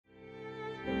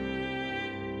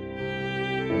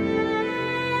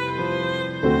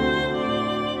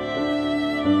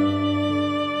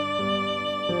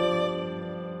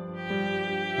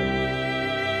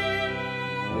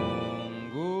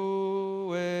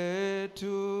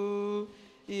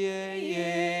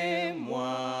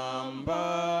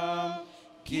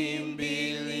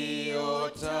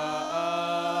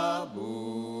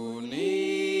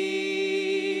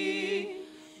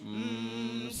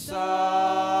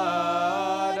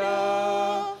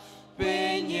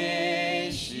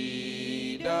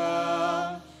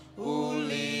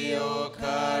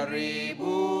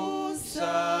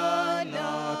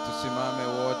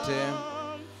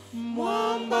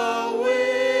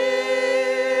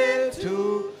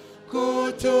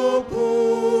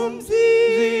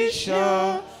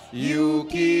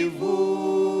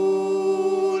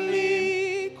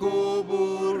yukivuli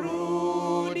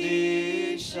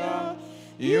kuburudisha,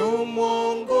 yumongozi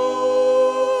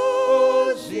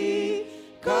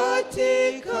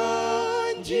katika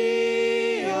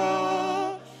njia,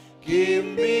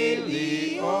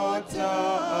 kimbilio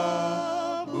taabuni.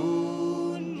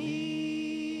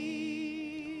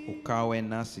 Ukawe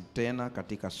nasi tena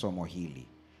katika somo hili,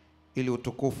 ili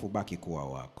utukufu baki kuwa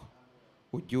wako.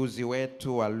 Ujuzi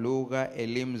wetu wa lugha,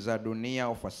 elimu za dunia,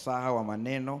 ufasaha wa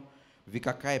maneno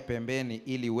vikakae pembeni,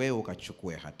 ili wewe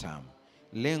ukachukue hatamu.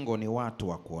 Lengo ni watu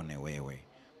wa kuone wewe.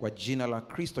 Kwa jina la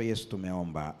Kristo Yesu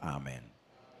tumeomba, amen.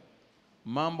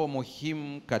 Mambo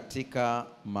muhimu katika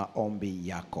maombi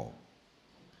yako.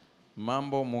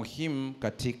 Mambo muhimu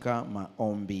katika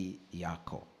maombi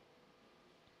yako.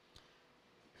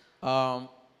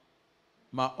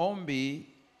 Maombi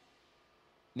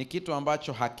ni kitu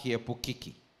ambacho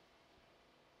hakiepukiki.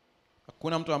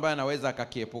 Hakuna mtu ambaye anaweza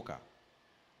akakiepuka.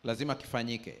 Lazima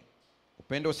kifanyike.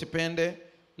 Upende usipende,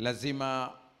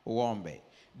 lazima uombe.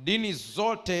 Dini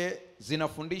zote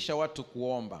zinafundisha watu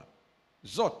kuomba.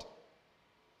 Zote.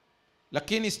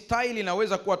 Lakini style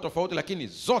inaweza kuwa tofauti, lakini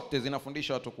zote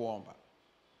zinafundisha watu kuomba.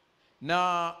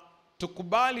 Na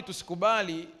tukubali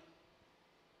tusikubali,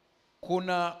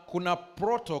 kuna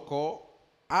protocol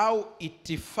au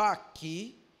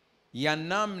itifaki ya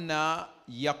namna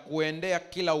ya kuendea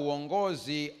kila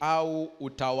uongozi au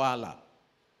utawala.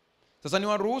 Sasa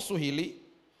niwaruhusu hili.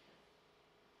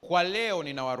 Kwa leo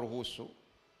ninawaruhusu.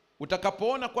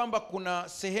 Utakapoona kwamba kuna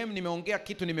sehemu nimeongea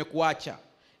kitu nimekuacha,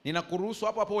 ninakuruhusu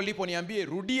hapo hapo ulipo niambie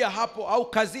rudia hapo au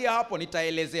kazia hapo,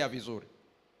 nitaelezea vizuri.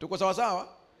 Tuko sawa sawa?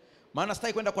 Maana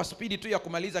sitaki kwenda kwa spidi tu ya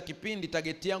kumaliza kipindi,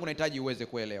 target yangu nahitaji uweze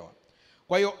kuelewa.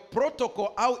 Kwa hiyo protocol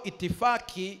au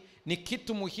itifaki ni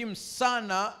kitu muhimu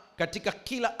sana katika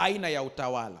kila aina ya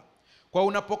utawala. Kwa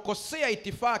unapokosea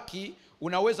itifaki,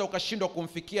 unaweza ukashindwa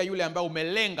kumfikia yule ambaye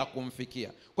umelenga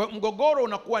kumfikia. Kwa mgogoro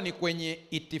unakuwa ni kwenye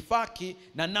itifaki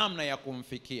na namna ya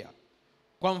kumfikia.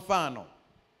 Kwa mfano,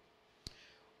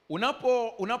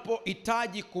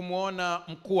 unapohitaji kumuona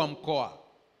mkuu wa mkoa,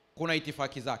 kuna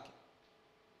itifaki zake.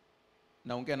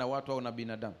 Naongea na watu au na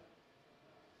binadamu?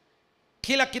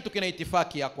 Kila kitu kina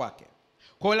itifaki ya kwake.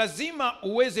 Kwa lazima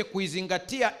uweze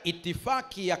kuizingatia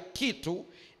itifaki ya kitu,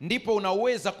 ndipo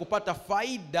unaweza kupata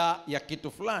faida ya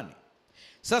kitu fulani.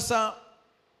 Sasa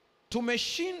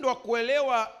tumeshindwa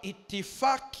kuelewa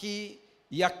itifaki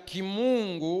ya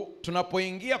kimungu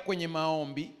tunapoingia kwenye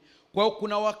maombi. Kwa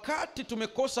kuna wakati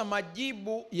tumekosa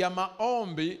majibu ya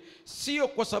maombi, sio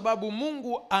kwa sababu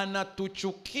Mungu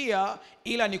anatuchukia,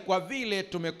 ila ni kwa vile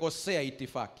tumekosea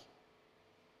itifaki.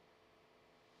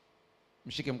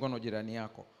 Mshike mkono jirani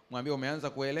yako, mwambie umeanza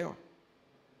kuelewa.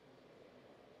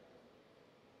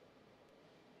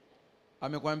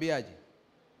 Amekwambiaje?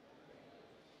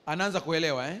 Anaanza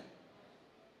kuelewa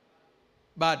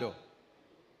Bado?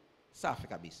 Safi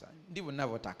kabisa. Ndivyo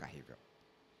ninavyotaka hivyo.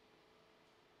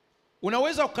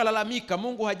 Unaweza ukalalamika,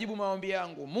 Mungu hajibu maombi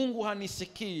yangu, Mungu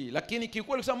hanisikii, lakini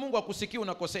kikweli kusema Mungu hakusikii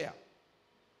unakosea.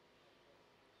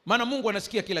 Maana Mungu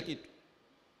anasikia kila kitu.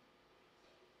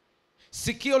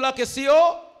 Sikio lake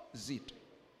sio zito.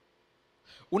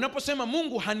 Unaposema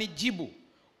Mungu hanijibu,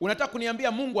 unataka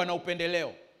kuniambia Mungu ana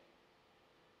upendeleo.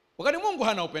 Wakati Mungu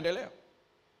hana upendeleo.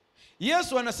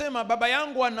 Yesu anasema baba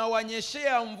yangu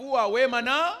anawanyeshea mvua wema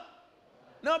na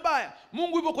wabaya.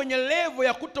 Mungu yupo kwenye level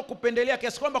ya kutokupendelea,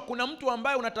 kiasi kwamba kuna mtu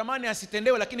ambaye unatamani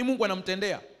asitendewe lakini Mungu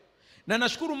anamtendea. Na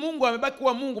nashukuru Mungu amebaki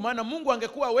kuwa Mungu, maana Mungu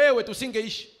angekuwa wewe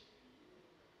tusingeishi.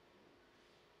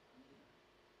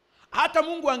 Hata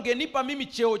Mungu angenipa mimi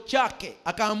cheo chake,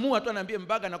 akaamua tu anaambia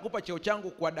Mmbaga nakupa cheo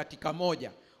changu kwa dakika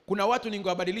moja, kuna watu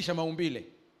ningewabadilisha maumbile.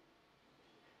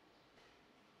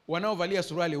 Wanaovalia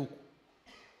suruali huku,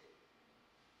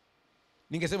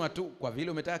 ningesema tu kwa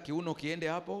vile umetaka kiuno kiende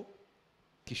hapo,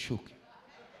 kishuke.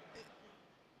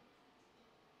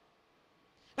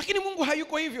 Lakini Mungu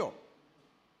hayuko hivyo.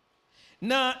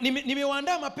 Na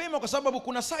nimewaandaa mapema kwa sababu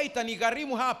kuna saa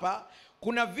itanigharimu hapa.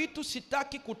 Kuna vitu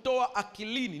sitaki kutoa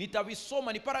akilini,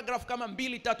 nitavisoma, ni paragraph kama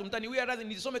 2-3, mtaniwia radhi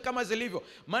nisome kama zilivyo,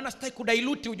 maana sitaki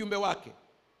kudailuti ujumbe wake.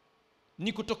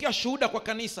 Ni kutokea shuhuda kwa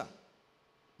kanisa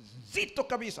zito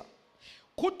kabisa.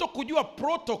 Kuto kujua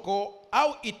protocol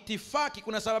au itifaki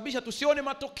kunasababisha tusione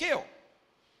matokeo.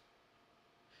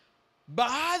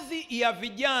 Baadhi ya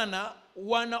vijana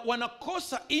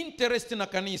wanakosa interest na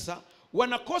kanisa,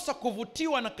 wanakosa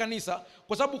kuvutiwa na kanisa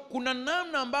kwa sababu kuna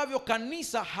namna ambavyo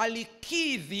kanisa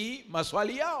halikidhi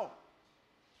maswali yao.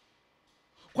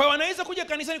 Kwa hiyo wanaweza kuja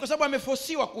kanisani kwa sababu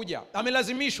amefosiwa kuja,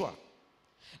 amelazimishwa.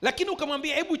 Lakini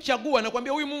ukamwambia hebu chagua, na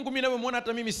kwambia huyu Mungu mimi ninavyomuona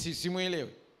hata mimi simuelewi.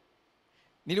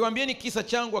 Niliwaambieni kisa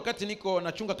changu wakati niko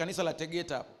nachunga kanisa la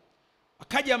Tegeta hapo.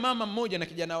 Akaja mama mmoja na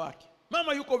kijana wake.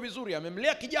 Mama yuko vizuri,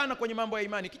 amemlea kijana kwenye mambo ya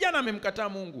imani. Kijana amemkataa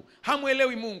Mungu,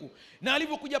 hamuelewi Mungu. Na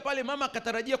alipokuja pale mama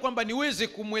akatarajia kwamba niweze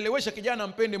kumuelewesha kijana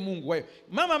ampende Mungu. Wewe,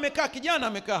 mama amekaa, kijana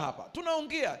amekaa hapa.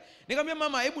 Tunaongea. Nikamwambia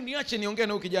mama, hebu niache niongee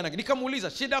na huyu kijana. Nikamuuliza,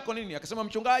 shida yako nini? Akasema,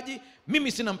 mchungaji,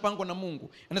 mimi sina mpango na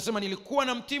Mungu. Anasema, nilikuwa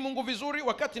namtii Mungu vizuri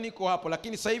wakati niko hapo,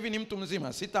 lakini sasa hivi ni mtu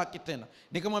mzima, sitaki tena.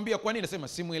 Nikamwambia, kwa nini? Anasema,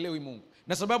 simuelewi Mungu.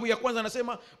 Na sababu ya kwanza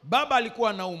anasema, baba alikuwa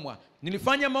anaumwa.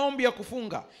 Nilifanya maombi ya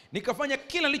kufunga, nikafanya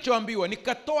kila nilichoambiwa,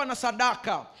 nikatoa na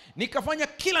sadaka, nikafanya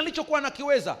kila nilichokuwa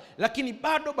nakiweza, lakini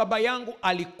bado baba yangu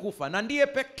alikufa, na ndiye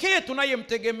pekee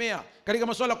tunayemtegemea katika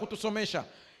masuala kutusomesha.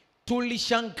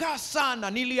 Tulishangaa sana.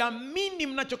 Niliamini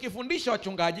mnachokifundisha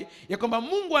wachungaji ya kwamba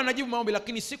Mungu anajibu maombi,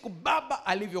 lakini siku baba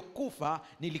alivyokufa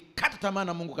nilikata tamaa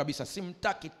na Mungu kabisa,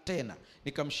 simtaki tena.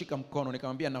 Nikamshika mkono,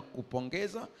 nikamwambia,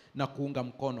 nakupongeza na kuunga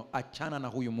mkono, achana na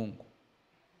huyu Mungu.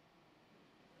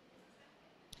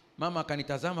 Mama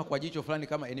akanitazama kwa jicho fulani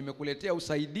kama nimekuletea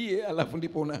usaidie alafu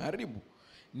ndipo unaharibu.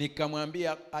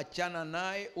 Nikamwambia, achana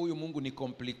naye, huyu Mungu ni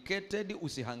complicated,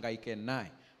 usihangaike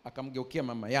naye. Akamgeukia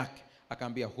mama yake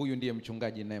akamwambia, huyu ndiye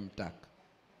mchungaji ninayemtaka.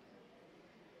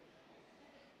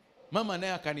 Mama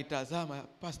naye akanitazama,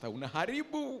 pastor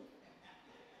unaharibu.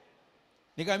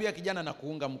 Nikamwambia, kijana na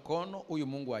kuunga mkono, huyu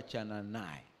Mungu achana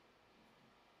naye.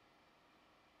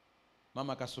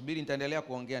 Mama akasubiri nitaendelea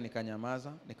kuongea,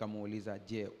 nikanyamaza. Nikamuuliza,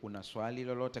 je, una swali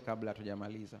lolote kabla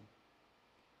hatujamaliza?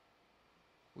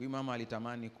 Huyu mama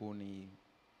alitamani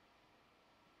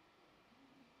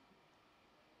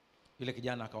Yule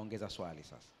kijana akaongeza swali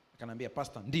sasa. Akaniambia,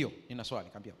 pastor, ndio nina swali.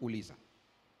 Nikamwambia, uliza.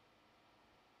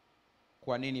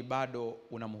 Kwa nini bado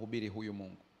unamhubiri huyu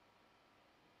Mungu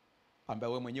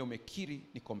ambaye wewe mwenyewe umekiri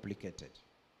ni complicated?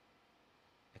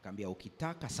 Nikamwambia,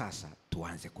 ukitaka sasa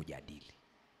tuanze kujadili.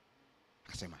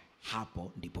 Akasema,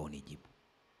 hapo ndipo unijibu.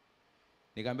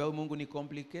 Nikamwambia, huyu Mungu ni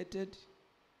complicated,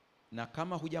 na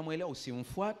kama hujamuelewa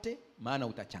usimfuate, maana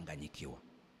utachanganyikiwa.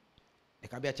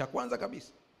 Nikamwambia, cha kwanza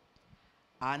kabisa,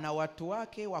 ana watu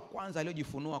wake wa kwanza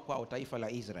aliojifunua kwao, taifa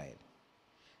la Israeli.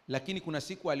 Lakini kuna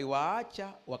siku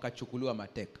aliwaacha wakachukuliwa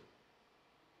mateka.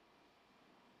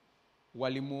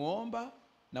 Walimuomba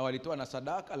na walitoa na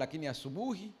sadaka, lakini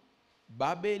asubuhi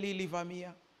Babeli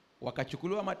ilivamia,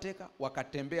 wakachukuliwa mateka,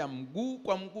 wakatembea mguu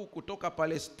kwa mguu kutoka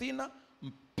Palestina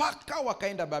mpaka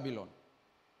wakaenda Babylon.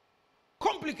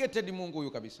 Complicated Mungu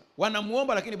huyu kabisa.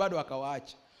 Wanamuomba lakini bado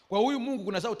akawaacha. Kwa huyu Mungu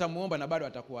kuna saa utamuomba na bado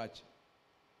atakuacha.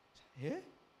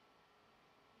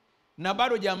 Na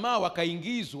bado jamaa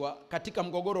wakaingizwa katika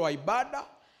mgogoro wa ibada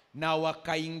na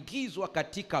wakaingizwa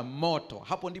katika moto.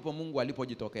 Hapo ndipo Mungu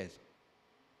alipojitokeza.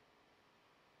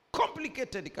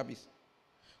 Complicated kabisa.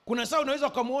 Kuna saa unaweza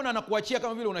ukamuona na kuachia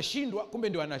kama vile unashindwa, kumbe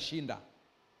ndio anashinda.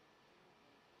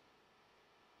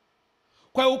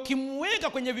 Kwa hiyo ukimweka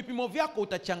kwenye vipimo vyako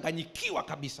utachanganyikiwa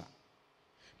kabisa.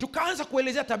 Tukaanza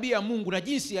kuelezea tabia ya Mungu na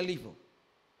jinsi alivyo.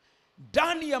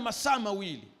 Ndani ya masaa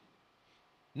mawili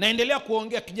naendelea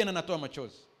kuongea, kijana anatoa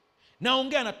machozi.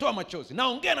 Naongea anatoa machozi.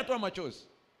 Naongea anatoa machozi.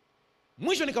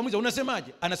 Mwisho nikamuuliza,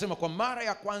 unasemaje? Anasema, kwa mara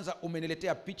ya kwanza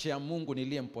umeniletea picha ya Mungu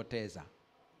niliyempoteza.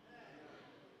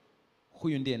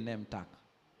 Huyu ndiye ninayemtaka.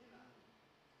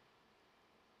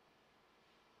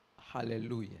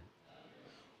 Haleluya.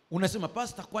 Unasema,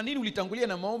 pastor, kwa nini ulitangulia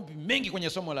na maombi mengi kwenye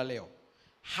somo la leo?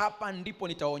 Hapa ndipo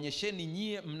nitaonyesheni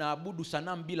nyie mnaabudu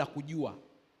sanamu bila kujua.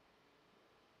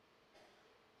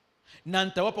 Na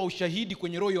nitawapa ushahidi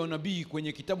kwenye roho ya unabii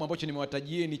kwenye kitabu ambacho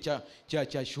nimewatajieni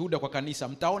cha shuhuda kwa kanisa.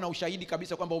 Mtaona ushahidi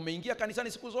kabisa kwamba umeingia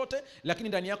kanisani siku zote, lakini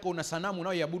ndani yako una sanamu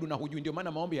unayoiabudu na hujui. Ndio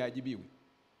maana maombi hayajibiwi.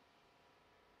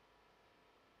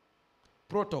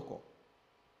 Protocol.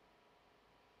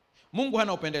 Mungu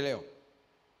hana upendeleo.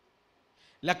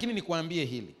 Lakini nikuambie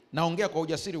hili, naongea kwa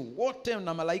ujasiri wote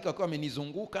na malaika wakiwa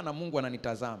wamenizunguka na Mungu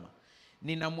ananitazama.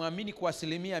 Ninamwamini kwa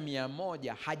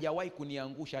 100% hajawahi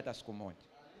kuniangusha hata siku moja.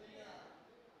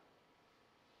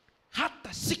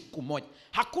 Hata siku moja.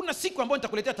 Hakuna siku ambayo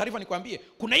nitakuletea taarifa nikwambie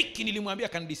kuna hiki nilimwambia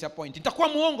kan disappoint. Nitakuwa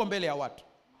muongo mbele ya watu.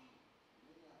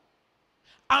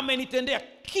 Amenitendea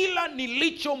kila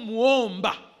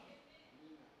nilichomuomba.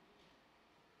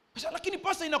 Lakini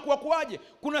pasa inakuwa kuaje?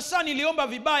 Kuna saa niliomba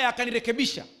vibaya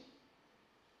akanirekebisha.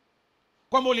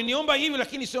 Kwamba uliniomba hivi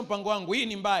lakini sio mpango wangu, hii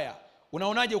ni mbaya.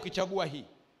 Unaonaje ukichagua hii?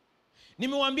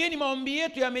 Nimewaambieni maombi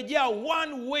yetu yamejaa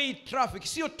one way traffic,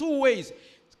 sio two ways.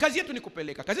 Kazi yetu ni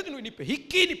kupeleka, kazi yetu ni nipe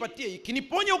hiki, nipatie hiki,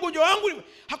 niponye ugonjwa wangu.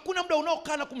 Hakuna muda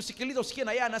unaokaa na kumsikiliza usikie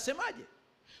na yeye anasemaje.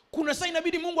 Kuna saa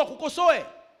inabidi Mungu akukosoe.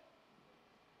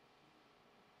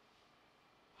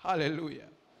 Haleluya.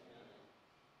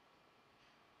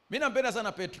 Mimi nampenda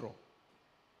sana Petro.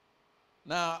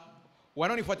 Na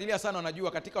wanaonifuatilia sana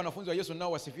wanajua katika wanafunzi wa Yesu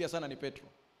nao wasifia sana ni Petro.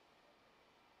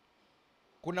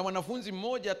 Kuna mwanafunzi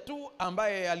mmoja tu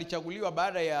ambaye alichaguliwa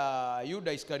baada ya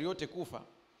Yuda Iskariote kufa.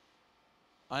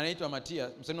 Anaitwa Matia.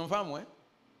 Msimfahamu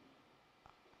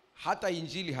Hata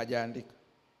injili hajaandika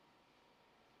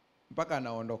mpaka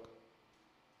anaondoka.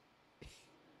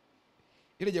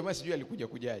 Ile jamaa sijui alikuja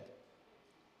kujaje.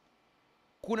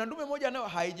 Kuna ndume moja nayo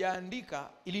haijaandika,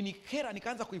 ilinikera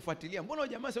nikaanza kuifuatilia. Mbona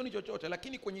jamaa sioni chochote?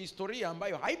 Lakini kwenye historia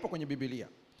ambayo haipo kwenye Biblia,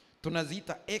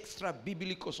 tunaziita extra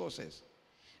biblical sources.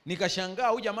 Nikashangaa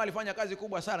huyu jamaa alifanya kazi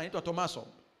kubwa sana, anaitwa Tomaso.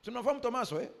 Tunafahamu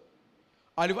Tomaso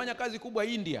Alifanya kazi kubwa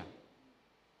India.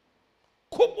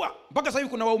 Kubwa. Mpaka sasa hivi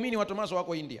kuna waumini wa Tomaso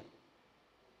wako India.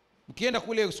 Mkienda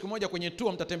kule siku moja kwenye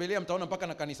tour mtatembelea, mtaona mpaka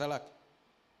na kanisa lake.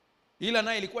 Ila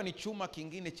naye ilikuwa ni chuma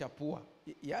kingine cha pua.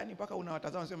 Yaani mpaka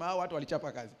unawatazama unasema hao watu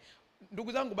walichapa kazi.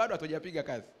 Ndugu zangu, bado hatujapiga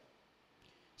kazi.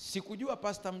 Sikujua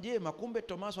Pastor Mjema, kumbe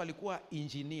Tomaso alikuwa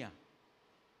engineer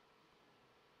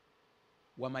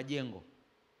wa majengo.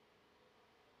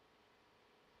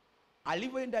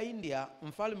 Alivyoenda India,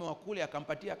 mfalme wa kule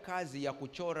akampatia kazi ya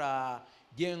kuchora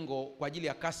jengo kwa ajili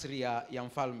ya kasri ya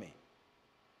mfalme.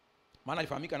 Maana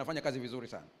alifahamika anafanya kazi vizuri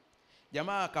sana.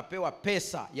 Jamaa akapewa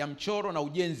pesa ya mchoro na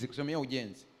ujenzi, kusomea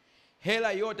ujenzi.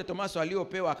 Hela yote Tomaso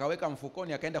aliyopewa akaweka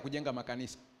mfukoni, akaenda kujenga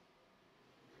makanisa.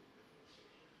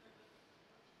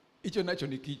 Hicho nacho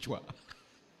ni kichwa.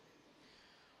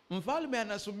 Mfalme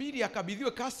anasubiri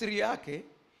akabidhiwe kasri yake,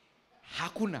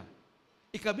 hakuna.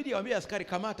 Ikabidi awaambie askari,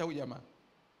 kamata huyu jamaa.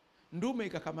 Ndume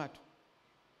ikakamatwa.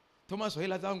 Tomaso,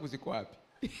 hela zangu ziko wapi?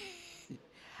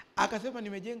 Akasema,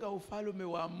 nimejenga ufalme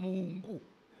wa Mungu.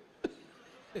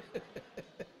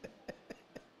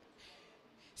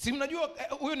 Si mnajua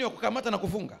huyo ni wa kukamata na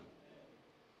kufunga.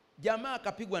 Jamaa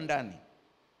akapigwa ndani,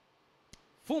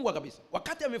 fungwa kabisa.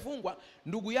 Wakati amefungwa,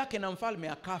 ndugu yake na mfalme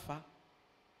akafa.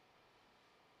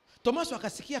 Tomaso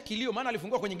akasikia kilio, maana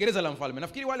alifungwa kwenye gereza la mfalme.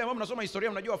 Nafikiri wale ambao mnasoma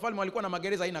historia mnajua wafalme walikuwa na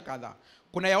magereza aina kadhaa.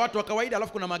 Kuna ya watu wa kawaida,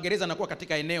 alafu kuna magereza yanakuwa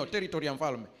katika eneo territory ya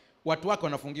mfalme. Watu wake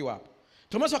wanafungiwa hapo.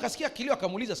 Tomaso akasikia kilio,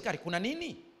 akamuuliza askari, kuna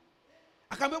nini?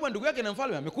 Akaambia ndugu yake na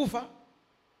mfalme amekufa.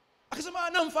 Akasema,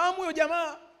 namfahamu huyo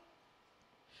jamaa.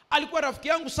 Alikuwa rafiki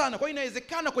yangu sana, kwa hiyo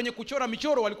inawezekana kwenye kuchora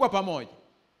michoro walikuwa pamoja.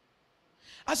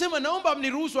 Asema, naomba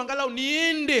mniruhusu angalau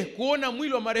niende kuona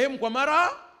mwili wa marehemu kwa mara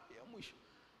ya mwisho.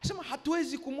 Asema,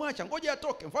 hatuwezi kumwacha, ngoja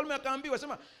atoke. Mfalme akaambiwa,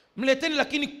 asema, mleteni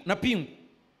lakini na pingu.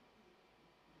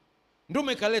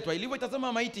 Ndume ikaletwa,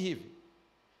 ilivyoitazama maiti hivi,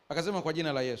 akasema, kwa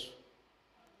jina la Yesu.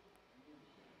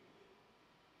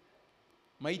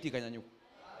 Maiti ikanyanyuka.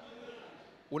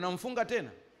 Unamfunga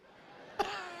tena?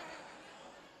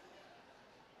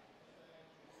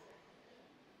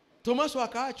 Tomaso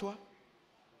akaachwa.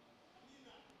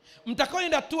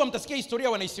 Mtakaoenda tu mtasikia historia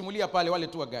wanaisimulia pale wale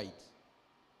tour guide.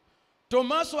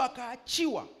 Tomaso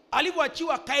akaachiwa.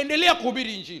 Alivyoachiwa akaendelea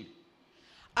kuhubiri injili.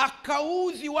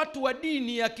 Akaudhi watu wa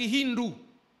dini ya Kihindu.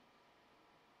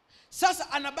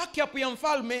 Sasa anabaki hapo ya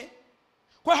mfalme,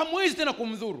 kwa hamwezi tena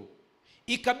kumdhuru.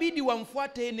 Ikabidi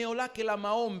wamfuate eneo lake la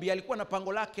maombi, alikuwa na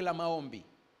pango lake la maombi.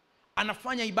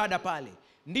 Anafanya ibada pale.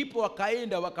 Ndipo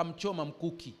wakaenda wakamchoma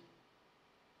mkuki.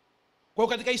 Kwa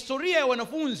katika historia ya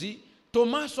wanafunzi,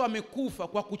 Tomaso amekufa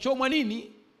kwa kuchomwa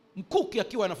nini? Mkuki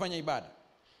akiwa anafanya ibada.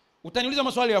 Utaniuliza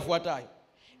maswali yafuatayo.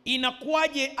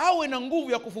 Inakuwaje awe na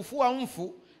nguvu ya kufufua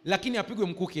mfu lakini apigwe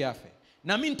mkuki afe?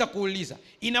 Na mimi nitakuuliza,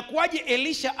 inakuwaje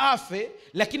Elisha afe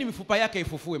lakini mifupa yake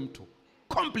ifufue mtu?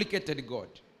 Complicated God.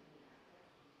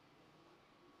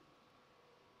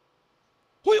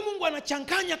 Huyu Mungu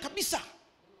anachanganya kabisa.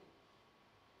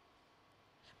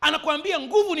 Anakuambia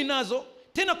nguvu ninazo.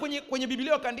 Tena kwenye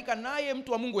Biblia wakaandika, naye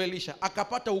mtu wa Mungu Elisha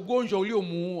akapata ugonjwa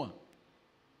uliomuua.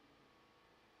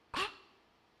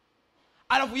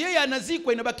 Alafu yeye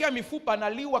anazikwa, inabakia mifupa,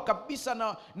 analiwa kabisa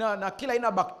na kila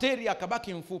aina bakteria,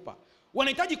 akabaki mfupa.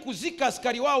 Wanahitaji kuzika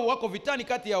askari wao, wako vitani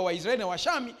kati ya Waisraeli na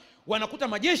Washami, wanakuta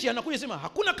majeshi anakuja sema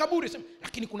hakuna kaburi, sema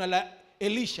lakini kuna la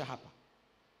Elisha hapa.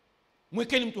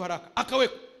 Mwekeni mtu haraka.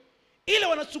 Akawekwa. Ile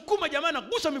wanasukuma jamaa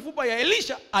anagusa mifupa ya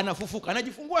Elisha, anafufuka,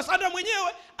 anajifungua sanda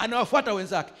mwenyewe, anawafuata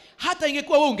wenzake. Hata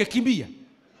ingekuwa wewe ungekimbia.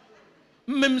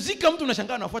 Mmemzika mtu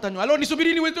unashangaa anafuata nyuma. Alio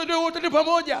nisubirini wote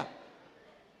pamoja.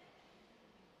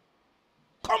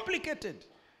 Complicated.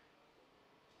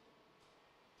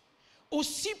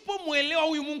 Usipomuelewa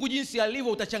huyu Mungu jinsi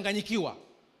alivyo utachanganyikiwa.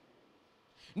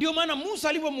 Ndio maana Musa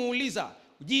alivyomuuliza,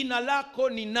 jina lako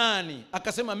ni nani?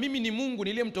 Akasema, mimi ni Mungu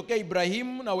niliyemtokea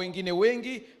Ibrahimu na wengine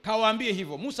wengi, kawaambie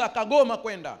hivyo. Musa akagoma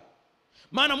kwenda.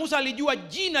 Maana Musa alijua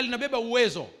jina linabeba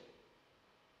uwezo.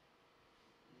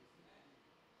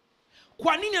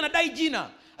 Kwa nini anadai jina?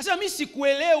 Asema, mimi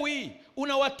sikuelewi.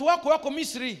 Una watu wako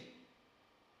Misri.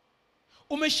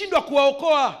 umeshindwa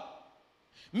kuwaokoa.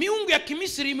 Miungu ya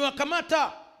Kimisri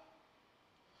imewakamata.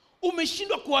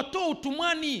 Umeshindwa kuwatoa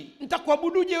utumwani,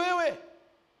 nitakuabuduje wewe?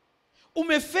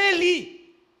 Umefeli.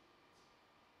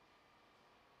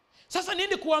 Sasa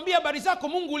niende kuambia habari zako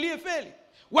Mungu uliyefeli?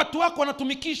 Watu wako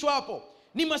wanatumikishwa hapo,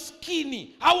 ni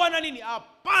maskini, hawana nini?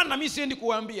 Hapana, mimi siendi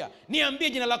kuambia. Niambie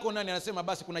jina lako nani? Anasema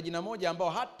basi kuna jina moja ambao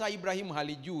hata Ibrahimu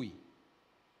halijui,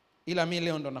 ila mimi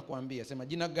leo ndo nakuambia. Sema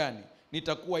jina gani?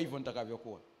 Nitakuwa hivyo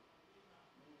nitakavyokuwa.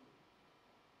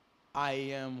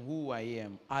 I am who I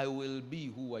am. I will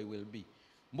be who I will be.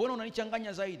 Mbona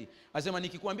unanichanganya zaidi? Anasema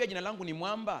nikikwambia jina langu ni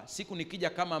mwamba, siku nikija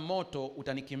kama moto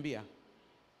utanikimbia.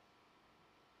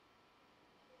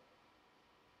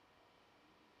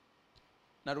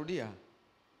 Narudia.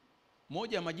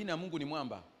 Moja ya majina ya Mungu ni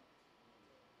mwamba.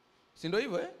 Si ndio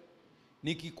hivyo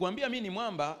Nikikwambia mimi ni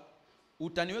mwamba,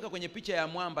 utaniweka kwenye picha ya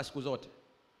mwamba siku zote.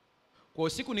 Kwa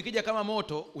siku nikija kama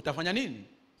moto utafanya nini?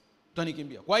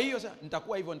 Utanikimbia. Kwa hiyo sasa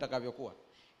nitakuwa hivyo nitakavyokuwa.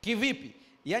 Kivipi?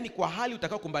 Yaani kwa hali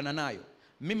utakao kumbana nayo,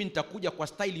 mimi nitakuja kwa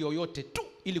style yoyote tu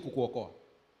ili kukuokoa.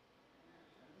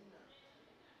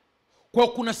 Kwa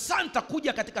kuna santa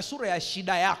kuja katika sura ya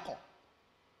shida yako.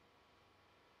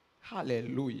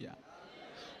 Haleluya.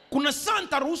 Kuna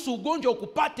santa ruhusu ugonjwa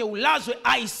ukupate, ulazwe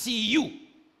ICU.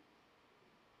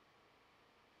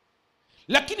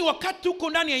 Lakini wakati uko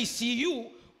ndani ya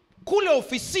ICU, kule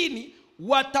ofisini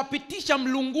watapitisha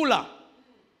mlungula.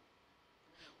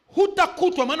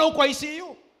 Hutakutwa maana uko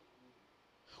ICU.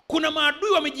 Kuna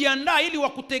maadui wamejiandaa ili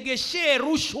wakutegeshee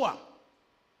rushwa.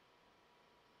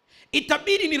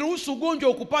 Itabidi ni ruhusu ugonjwa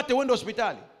ukupate uende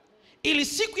hospitali, ili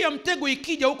siku ya mtego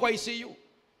ikija huko ICU.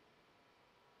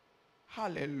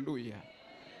 Haleluya.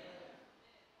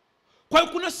 Kwa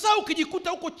hiyo kuna saa ukijikuta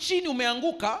huko chini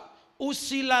umeanguka,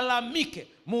 usilalamike.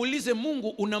 Muulize Mungu,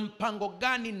 una mpango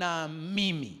gani na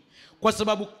mimi? Kwa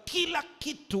sababu kila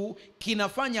kitu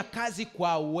kinafanya kazi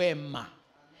kwa wema.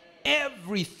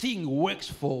 Everything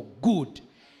works for good.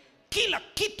 Kila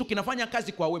kitu kinafanya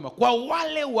kazi kwa wema kwa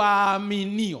wale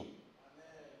waaminio.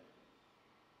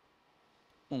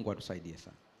 Mungu atusaidie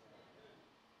sana.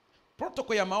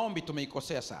 Protokoli ya maombi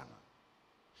tumeikosea sana.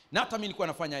 Na hata mimi nilikuwa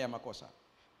nafanya haya makosa.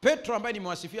 Petro ambaye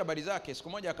nimewasifia habari zake, siku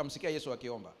moja akamsikia Yesu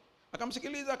akiomba.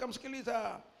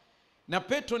 Akamsikiliza. Na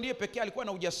Petro ndiye pekee alikuwa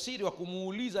na ujasiri wa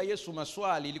kumuuliza Yesu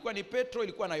maswali. Ilikuwa ni Petro,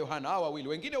 ilikuwa na Yohana, hao wawili.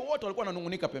 Wengine wote walikuwa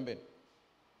wananungunika pembeni.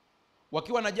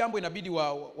 Wakiwa na jambo inabidi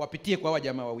wapitie kwa hawa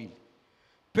jamaa wawili.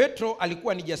 Petro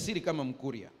alikuwa ni jasiri kama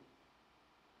mkuria.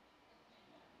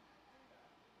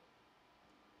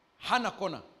 Hana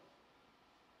kona.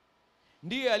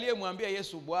 Ndiye aliyemwambia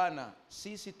Yesu, Bwana,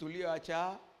 sisi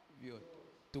tulioacha vyote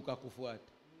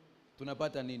tukakufuata,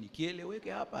 tunapata nini?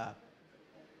 Kieleweke hapa.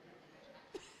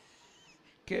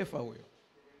 Kefa huyo.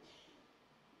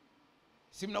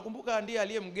 Si mnakumbuka ndiye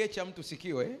aliyemgecha mtu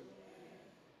sikio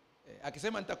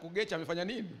akisema nitakugecha, amefanya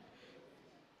nini?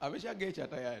 Ameshagecha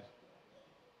tayari.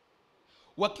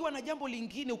 Wakiwa na jambo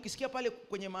lingine, ukisikia pale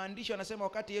kwenye maandishi anasema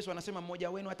wakati Yesu anasema mmoja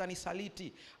wenu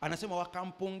hatanisaliti, anasema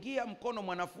wakampungia mkono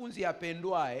mwanafunzi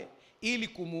apendwae ili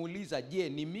kumuuliza, je,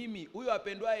 ni mimi? Huyo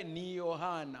apendwae ni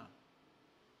Yohana.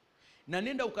 Na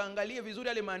nenda ukaangalie vizuri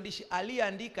yale maandishi,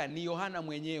 aliyeandika ni Yohana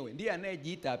mwenyewe, ndiye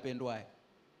anayejiita apendwae.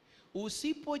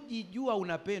 Usipojijua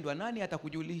unapendwa, nani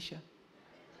atakujulisha?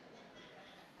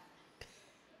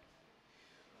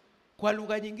 Kwa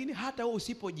lugha nyingine, hata wewe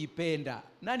usipojipenda,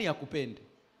 nani akupende?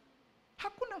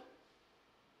 Hakuna.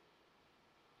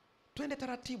 Twende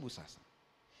taratibu sasa.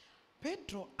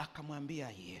 Petro akamwambia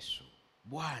Yesu,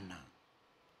 Bwana,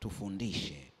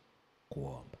 tufundishe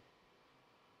kuomba.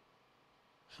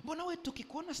 Mbona wewe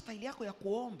tukikuona staili yako ya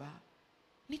kuomba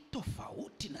ni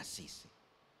tofauti na sisi?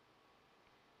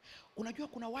 Unajua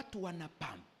kuna watu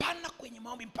wanapambana kwenye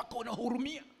maombi mpaka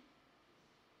wanahurumia.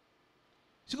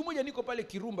 Siku moja niko pale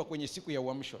Kirumba kwenye siku ya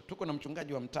uamsho. Tuko na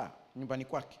mchungaji wa mtaa nyumbani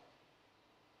kwake.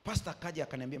 Pastor kaja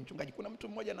akaniambia, mchungaji, kuna mtu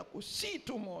mmoja nakusi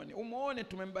tu umuone,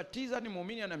 tumembatiza, ni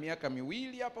muumini ana miaka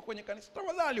 2 hapa kwenye kanisa,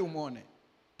 tafadhali umuone.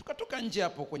 Tukatoka nje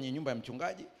hapo kwenye nyumba ya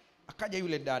mchungaji, akaja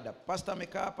yule dada. Pastor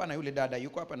amekaa hapa na yule dada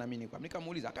yuko hapa na mimi niko hapa.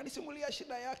 Nikamuuliza, akanisimulia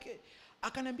shida yake.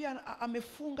 Akaniambia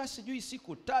amefunga sijui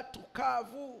siku 3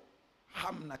 kavu,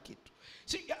 hamna kitu.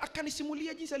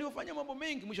 Akanisimulia jinsi alivyofanya mambo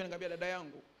mengi. Mwisho nikamwambia, dada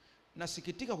yangu,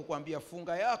 nasikitika kukuambia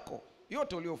funga yako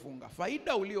yote uliofunga,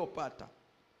 faida uliopata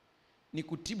ni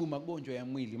kutibu magonjwa ya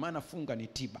mwili, maana funga ni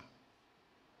tiba.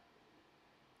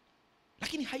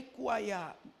 Lakini haikuwa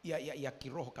ya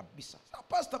kiroho kabisa. Sasa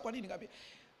pastor, kwa nini? Ngambia,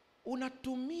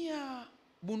 unatumia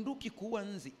bunduki kuua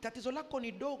nzi. Tatizo lako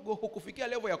ni dogo, hukufikia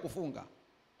level ya kufunga.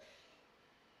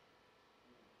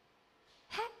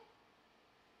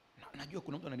 najua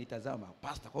kuna mtu ananitazama,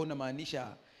 pastor, kwa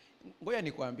unamaanisha? Ngoja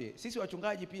nikwambie, sisi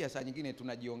wachungaji pia saa nyingine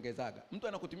tunajiongezaga. Mtu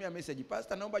anakutumia message,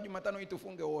 pastor, naomba Jumatano hii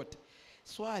tufunge wote.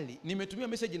 Swali, nimetumia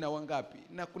message na wangapi?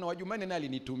 Na kuna Wajumane na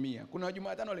alinitumia, kuna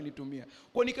Wajumatano alinitumia.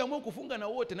 Kwa nikaamua kufunga na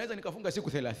wote, naweza nikafunga siku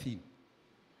 30.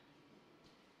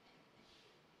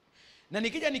 Na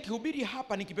nikija nikihubiri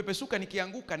hapa, nikipepesuka,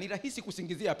 nikianguka, ni rahisi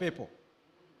kusingizia pepo.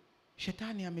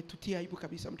 Shetani ametutia aibu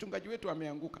kabisa. Mchungaji wetu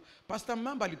ameanguka. Pastor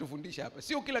Mmbaga alitufundisha hapa,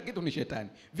 sio kila kitu ni shetani,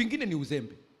 vingine ni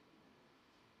uzembe.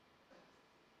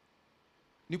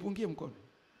 Nipungie mkono.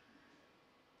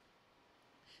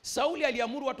 Sauli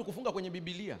aliamuru watu kufunga kwenye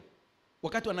Biblia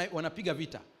wakati wanapiga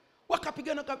vita.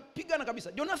 Wakapigana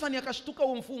kabisa. Jonathan akashtuka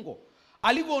huo mfungo.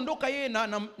 Alivyoondoka yeye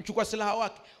na mchukua silaha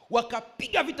wake,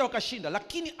 wakapiga vita wakashinda,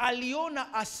 lakini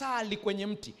aliona asali kwenye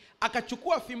mti.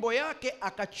 Akachukua fimbo yake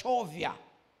akachovya.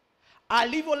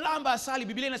 Alivyolamba asali,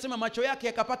 Biblia inasema macho yake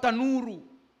yakapata nuru.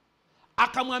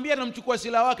 Akamwambia na mchukua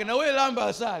silaha wake, na wewe lamba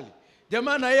asali.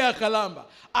 Jamaa na yeye akalamba.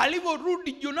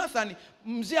 Alivyorudi Jonathan,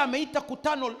 mzee ameita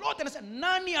kutano lote, anasema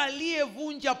nani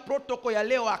aliyevunja protoko ya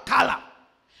leo akala?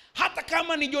 Hata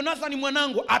kama ni Jonathan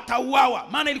mwanangu atauawa,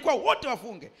 maana ilikuwa wote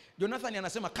wafunge. Jonathan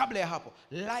anasema kabla ya hapo,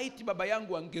 laiti baba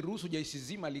yangu angeruhusu jeshi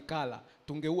zima likala,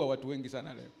 tungeua watu wengi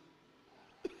sana leo.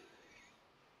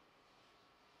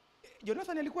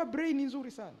 Jonathan alikuwa brain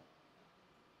nzuri sana.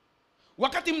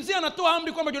 Wakati mzee anatoa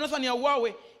amri kwamba Jonathan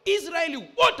auawe, Israeli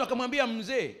wote wakamwambia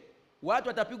mzee, watu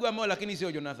watapigwa moyo lakini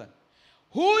sio Jonathan.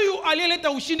 Huyu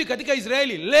aliyeleta ushindi katika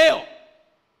Israeli leo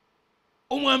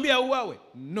umwambia auawe?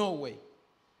 No way.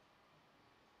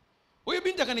 Huyu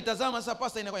binti akanitazama, sasa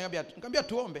pastor nikamwambia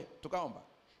tuombe, tukaomba.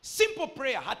 Simple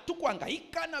prayer,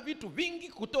 hatukuhangaika na vitu vingi,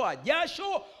 kutoa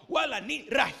jasho wala ni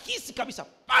rahisi kabisa.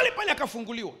 Pale pale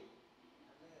akafunguliwa.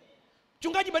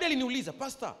 Mchungaji baadaye aliniuliza,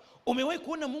 pastor, umewahi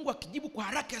kuona Mungu akijibu kwa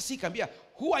haraka asi? Nikamwambia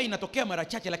huwa inatokea mara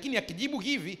chache, lakini akijibu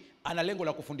hivi ana lengo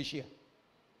la kufundishia.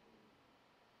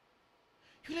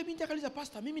 Yule binti akauliza,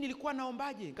 pastor, mimi nilikuwa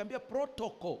naombaje? Nikamwambia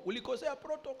protocol, ulikosea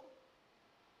protocol.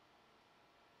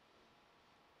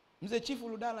 Mzee Chifu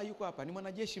Ludala yuko hapa, ni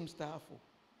mwanajeshi mstaafu.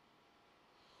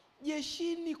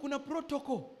 Jeshini kuna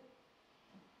protocol.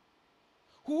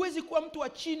 Huwezi kuwa mtu wa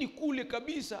chini kule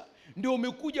kabisa ndio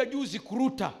umekuja juzi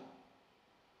kuruta,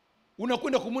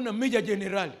 unakwenda kumwona meja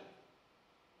generali.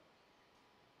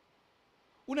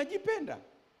 Unajipenda.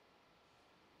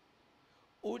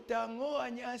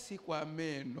 Utangoa nyasi kwa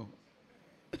meno.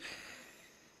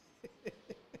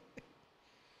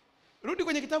 Rudi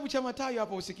kwenye kitabu cha Mathayo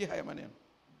hapo usikie haya maneno.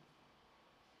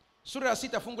 Sura ya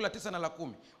 6 fungu la 9 na la 10.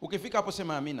 Ukifika hapo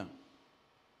sema amina.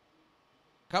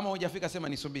 Kama hujafika sema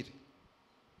nisubiri.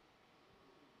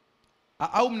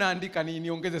 Au mnaandika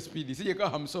niongeze speed. Sije kama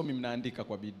hamsomi mnaandika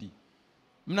kwa bidii.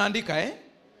 Mnaandika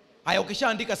Haya,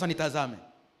 ukishaandika sasa nitazame.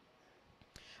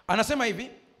 Anasema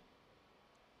hivi,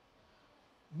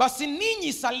 basi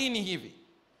ninyi salini hivi: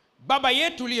 Baba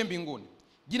yetu uliye mbinguni,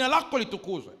 jina lako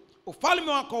litukuzwe,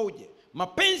 ufalme wako uje,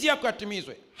 mapenzi yako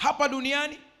yatimizwe hapa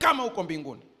duniani kama huko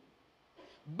mbinguni.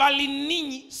 Bali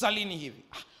ninyi salini hivi.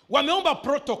 Wameomba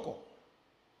protocol.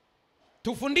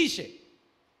 Tufundishe.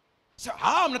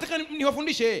 Sasa mnataka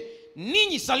niwafundishe?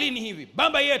 Ninyi salini hivi: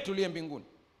 Baba yetu uliye mbinguni.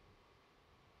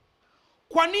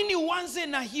 Kwa nini uanze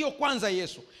na hiyo kwanza?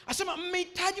 Yesu asema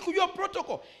mmehitaji kujua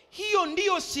protocol. Hiyo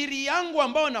ndiyo siri yangu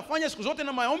ambayo nafanya siku zote,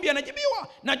 na maombi yanajibiwa.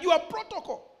 Najua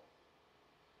protocol.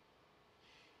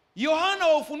 Yohana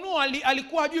wa Ufunuo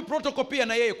alikuwa hajui protocol pia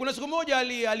na yeye. Kuna siku moja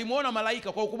alimuona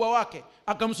malaika kwa ukubwa wake,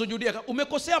 akamsujudia.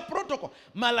 Umekosea protocol.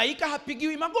 Malaika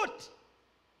hapigiwi magoti.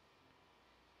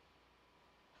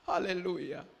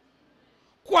 Haleluya.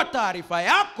 Kwa taarifa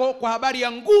yako, kwa habari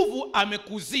ya nguvu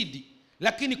amekuzidi,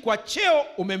 lakini kwa cheo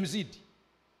umemzidi.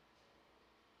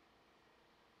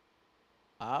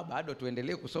 Bado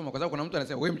tuendelee kusoma, kwa sababu kuna mtu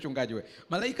anasema wewe mchungaji, wewe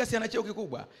malaika si ana cheo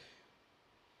kikubwa?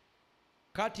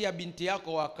 Kati ya binti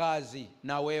yako wa kazi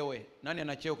na wewe, nani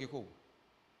ana cheo kikubwa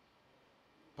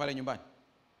pale nyumbani?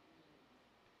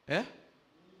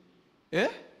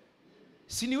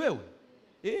 Si ni wewe?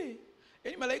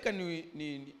 Yaani malaika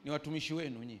ni watumishi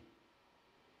wenu nyinyi.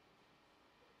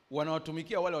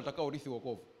 Wanawatumikia wale watakao urithi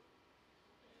wokovu.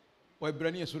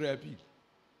 Waebrania sura ya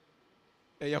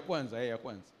 2. Ya kwanza.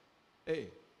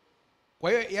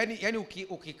 Kwa hiyo yani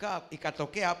ukikaa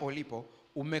ikatokea hapo ulipo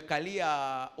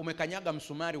umekanyaga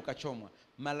msumari ukachomwa,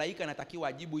 malaika anatakiwa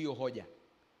ajibu hiyo hoja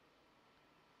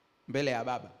mbele ya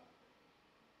Baba.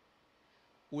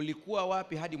 Ulikuwa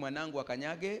wapi hadi mwanangu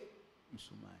akanyage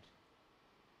msumari?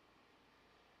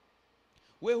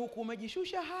 Wewe huku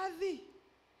umejishusha hadhi.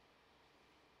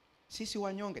 Sisi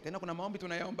wanyonge, tena kuna maombi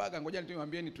tunayaombaga, ngoja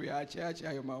niwaambieni tuyaache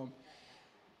hayo maombi.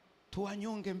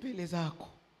 Tuwanyonge mbele zako.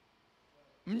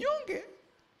 Mnyonge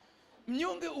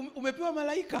umepewa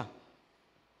malaika.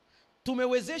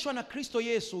 Tumewezeshwa na Kristo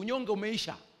Yesu, unyonge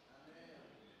umeisha.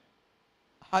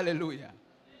 Haleluya.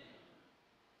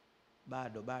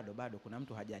 Bado kuna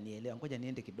mtu hajanielewa. Ngoja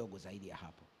niende kidogo zaidi ya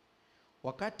hapo.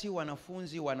 Wakati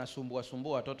wanafunzi wanasumbua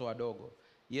watoto wadogo,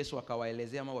 Yesu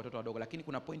akawaelezea mambo watoto wadogo, lakini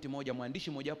kuna pointi moja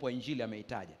mwandishi mmoja hapo wa Injili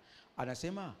ameitaja.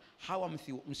 Anasema hawa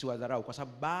msiwadharau kwa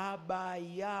sababu Baba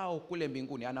yao kule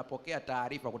mbinguni anapokea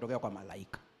taarifa kutoka kwa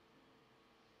malaika.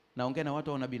 Naongea na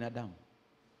watu wana binadamu.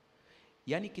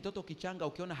 Yaani kitoto kichanga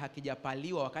ukiona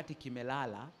hakijapaliwa wakati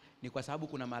kimelala, ni kwa sababu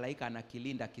kuna malaika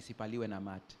anakilinda kisipaliwe na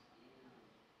mate.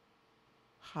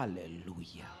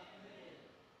 Haleluya.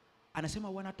 Anasema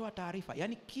wanatoa taarifa.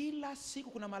 Yaani kila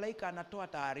siku kuna malaika anatoa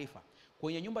taarifa.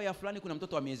 Kwenye nyumba ya fulani kuna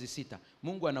mtoto wa miezi 6.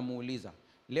 Mungu anamuuliza,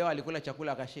 leo alikula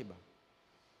chakula akashiba?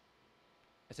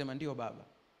 Anasema ndio baba.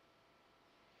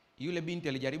 Yule binti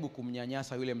alijaribu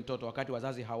kumnyanyasa yule mtoto wakati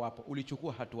wazazi hawapo.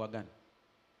 Ulichukua hatua gani?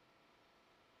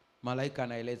 Malaika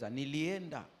anaeleza,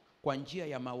 nilienda kwa njia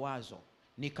ya mawazo,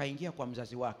 nikaingia kwa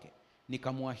mzazi wake,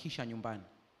 nikamwahisha nyumbani.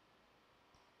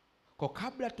 Kwa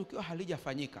kabla tukio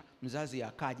halijafanyika, mzazi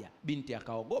akaja, binti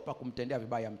akaogopa kumtendea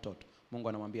vibaya mtoto. Mungu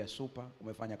anamwambia, super,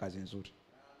 umefanya kazi nzuri.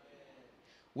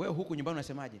 Wewe huku nyumbani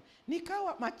unasemaje?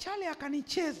 Nikawa machale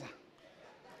akanicheza.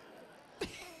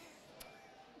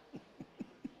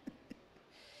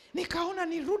 Nikaona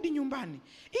nirudi nyumbani.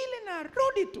 Ile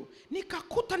narudi tu,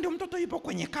 nikakuta ndio mtoto yupo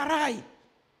kwenye karai.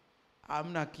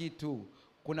 Hamna kitu.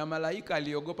 Kuna malaika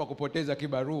aliogopa kupoteza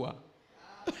kibarua.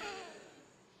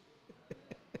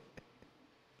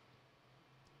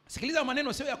 Sikiliza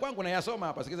maneno sio ya kwangu na yasoma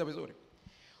hapa, sikiliza vizuri.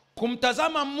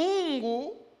 Kumtazama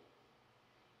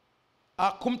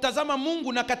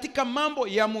Mungu na katika mambo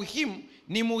ya muhimu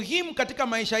ni muhimu katika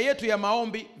maisha yetu ya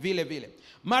maombi vile vile.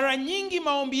 Mara nyingi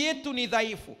maombi yetu ni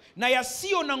dhaifu na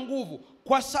yasio na nguvu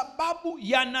kwa sababu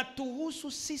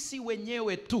yanatuhusu sisi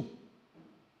wenyewe tu.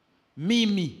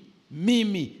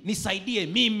 Mimi, nisaidie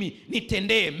mimi,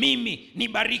 nitendee mimi,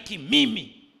 nibariki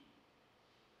mimi.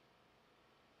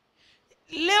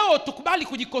 Leo tukubali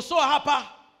kujikosoa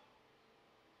hapa.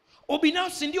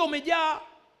 Ubinafsi ndio umejaa.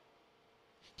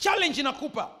 Challenge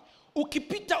nakupa.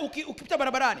 Ukipita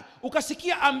barabarani,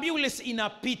 ukasikia ambulance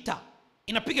inapita,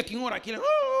 inapiga king'ora kile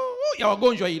ya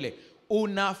wagonjwa ile,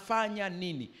 unafanya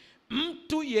nini?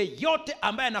 Mtu yeyote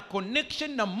ambaye ana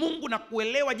connection na Mungu na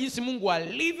kuelewa jinsi Mungu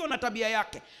alivyo na tabia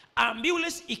yake,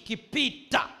 ambulance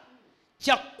ikipita,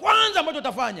 cha kwanza ambacho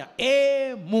utafanya,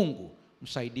 Mungu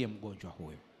msaidie mgonjwa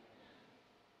huyo.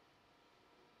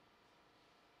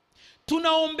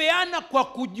 Tunaombeana kwa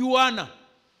kujuana.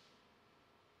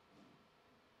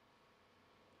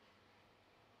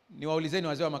 Niwaulizeni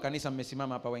wazee wa makanisa,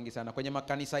 mmesimama hapa wengi sana. Kwenye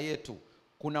makanisa yetu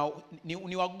kuna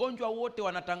ni wagonjwa wote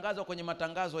wanatangazwa kwenye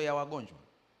matangazo ya wagonjwa.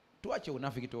 Tuache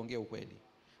unafiki, tuongee ukweli.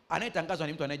 Anayetangazwa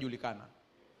ni mtu anayejulikana.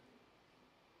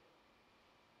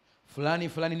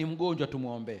 Fulani ni mgonjwa,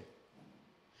 tumuombe.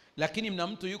 Lakini mna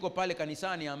mtu yuko pale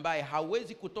kanisani ambaye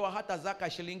hawezi kutoa hata zaka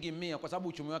shilingi 100 kwa sababu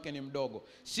uchumi wake ni mdogo.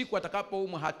 Siku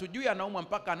atakapoumwa hatujui anaumwa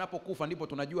mpaka anapokufa ndipo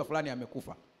tunajua fulani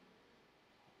amekufa.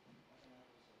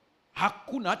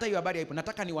 Hakuna, hata hiyo habari haipo.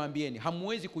 Nataka niwaambieni,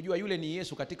 hamwezi kujua yule ni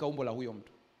Yesu katika umbo la huyo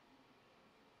mtu.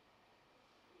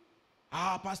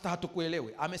 Pastor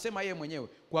hatukuelewe. Amesema yeye mwenyewe,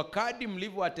 kwa kadi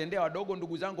mlivyowatendea wadogo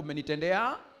ndugu zangu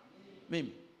mmenitendea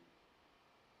mimi.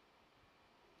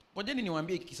 Ngojeni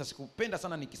niwaambie kisa, sikupenda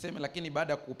sana nikiseme, lakini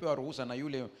baada ya kupewa ruhusa na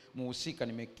yule muhusika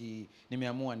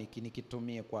nimeamua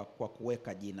nikitumie kwa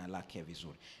kuweka jina lake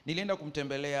vizuri. Nilienda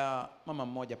kumtembelea mama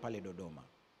mmoja pale Dodoma.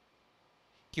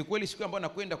 Kiukweli siku ambayo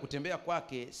nakwenda kutembea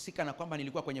kwake, sikana kwamba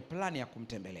nilikuwa kwenye plani ya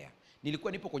kumtembelea.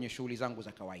 Nilikuwa nipo kwenye shughuli zangu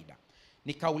za kawaida.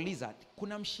 Nikauliza,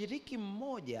 kuna mshiriki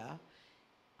mmoja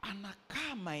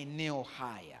anakaa maeneo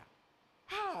haya.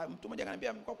 Mtu mmoja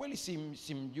akaniambia, kwa kweli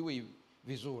simjui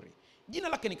vizuri. Jina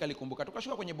lake nikalikumbuka.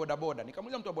 Tukashuka kwenye bodaboda.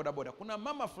 Nikamuuliza mtu wa bodaboda, kuna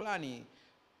mama fulani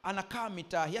anakaa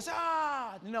mitaa.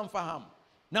 Yasa, ninamfahamu.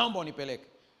 Naomba unipeleke.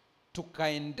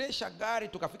 Tukaendesha gari,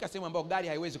 tukafika sehemu ambayo gari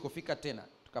haiwezi kufika tena.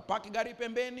 Tukapaki gari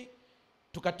pembeni,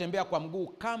 tukatembea kwa mguu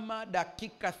kama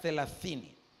dakika 30.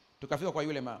 Tukafika kwa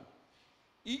yule mama.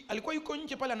 Alikuwa yuko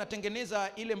nje pale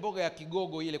anatengeneza ile mboga ya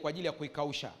kigogo ile kwa ajili ya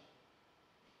kuikausha.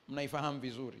 Mnaifahamu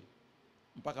vizuri.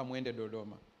 Mpaka muende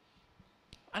Dodoma.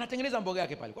 Anatengeneza mboga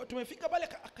yake pale. Kwa tumefika pale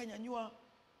akanyanyua,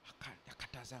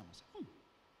 akatazama.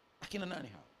 Akina nani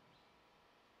hao?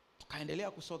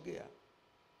 Tukaendelea kusogea.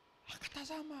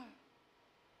 Akatazama.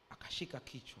 Akashika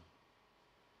kichwa.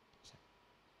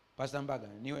 Pastor Mmbaga,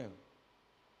 ni wewe?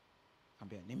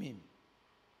 Akamwambia, ni mimi.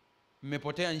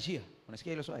 Mmepotea njia.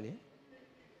 Unasikia hilo swali?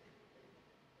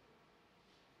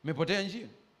 Mmepotea njia?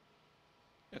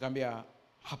 Nikamwambia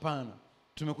hapana,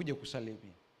 tumekuja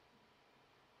kusalimia.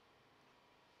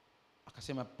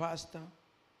 Akasema pastor,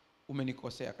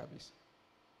 umenikosea kabisa.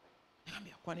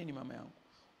 Nikamwambia kwa nini mama yangu?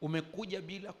 Umekuja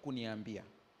bila kuniambia.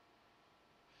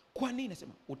 Kwa nini?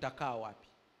 Nasema utakaa wapi?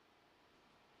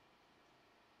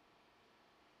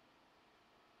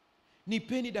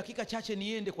 Nipeni dakika chache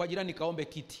niende kwa jirani kaombe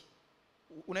kiti.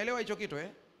 Unaelewa hicho kitu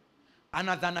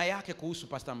Ana dhana yake kuhusu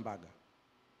Pastor Mmbaga.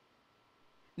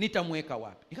 Nitamweka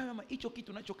wapi? Nikamwambia hicho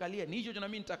kitu unachokalia ni hicho na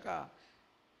mimi nitakaa.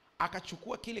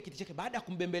 Akachukua kile kiti chake baada ya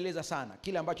kumbembeleza sana,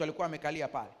 kile ambacho alikuwa amekalia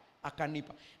pale,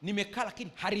 akanipa. Nimekaa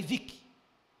lakini haridhiki.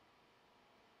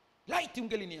 Light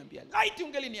ungeliniambia, light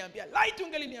ungeliniambia, light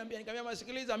ungeliniambia. Nikamwambia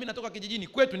masikiliza, mimi natoka kijijini,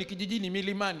 kwetu ni kijijini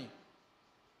milimani.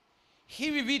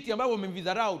 Hivi viti ambavyo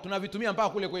umevidharau tunavitumia mpaka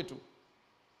kule kwetu.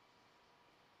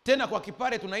 Tena kwa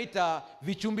Kipare tunaita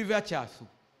vichumbi vya chafu.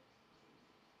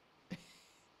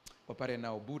 Wapare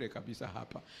nao bure kabisa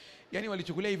hapa. Yaani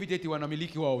walichukulia hivi viti eti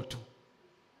wanamiliki wao tu.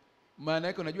 Maana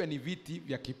yake unajua ni viti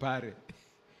vya Kipare.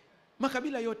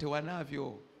 Makabila yote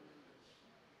wanavyo.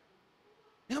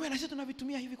 Nikamwambia na sisi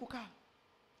tunavitumia hivi kukaa.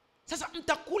 Sasa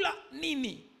mtakula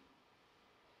nini?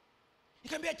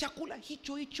 Nikamwambia chakula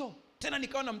hicho hicho. Tena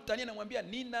nikawa namtania namwambia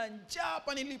nina njaa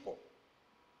hapa nilipo.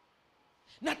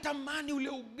 Natamani ule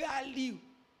ugali.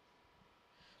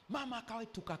 Mama akawa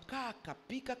tukakaa,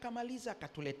 akapika, kamaliza,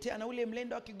 akatuletea na ule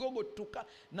mlenda wa kigogo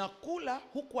na kula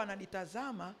huku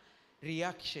ananitazama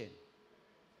reaction.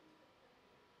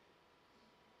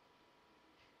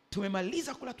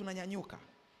 Tumemaliza kula tunanyanyuka.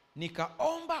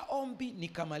 Nikaomba ombi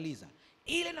nikamaliza.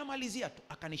 Ile namalizia tu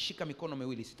akanishika mikono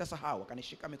miwili, sitasahau,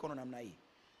 akanishika mikono namna hii.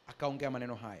 Akaongea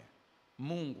maneno haya: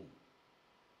 Mungu,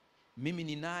 mimi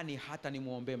ni nani hata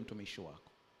nimuombe mtumishi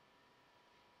wako?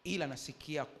 Ila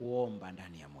nasikia kuomba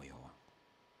ndani ya moyo wangu.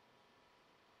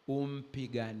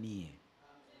 Umpiganie,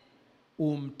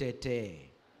 umtetee,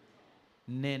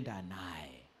 nenda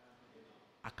naye.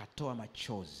 Akatoa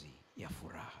machozi ya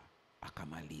furaha,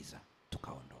 akamaliza,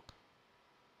 tukaondoka.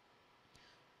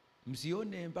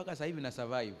 Msione mpaka sasa hivi na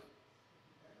survive.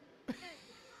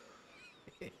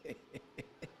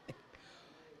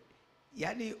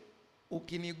 Yaani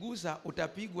ukinigusa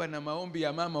utapigwa na maombi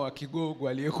ya mama wa Kigogo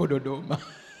aliyeko Dodoma.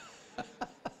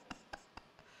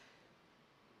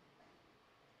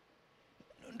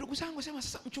 Ndugu zangu, sema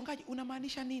sasa mchungaji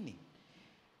unamaanisha nini?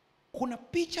 Kuna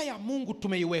picha ya Mungu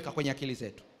tumeiweka kwenye akili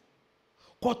zetu.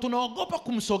 Kwa tunaogopa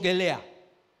kumsogelea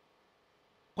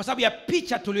kwa sababu ya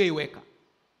picha tuliyoiweka.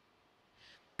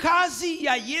 Kazi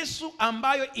ya Yesu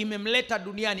ambayo imemleta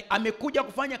duniani, amekuja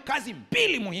kufanya kazi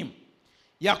mbili muhimu.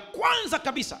 Ya kwanza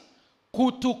kabisa,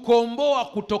 kutukomboa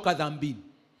kutoka dhambini.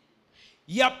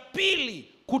 Ya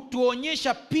pili,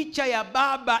 kutuonyesha picha ya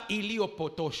Baba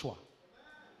iliyopotoshwa.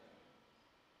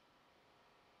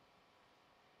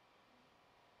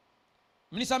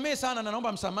 Mnisamehe sana na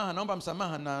naomba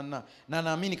msamaha na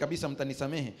naamini kabisa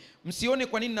mtanisamehe. Msione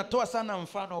kwa nini natoa sana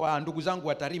mfano wa ndugu zangu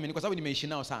wa Tarime, ni kwa sababu nimeishi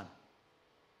nao sana.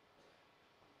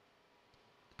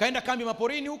 Kaenda kambi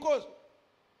maporini huko,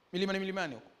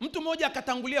 milimani huko. Mtu mmoja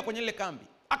akatangulia kwenye ile kambi,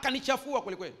 akanichafua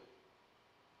kweli kweli.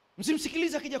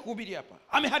 Msimsikilize akija kuhubiri hapa.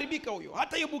 Ameharibika huyo.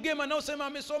 Hata hiyo Bugema nao sema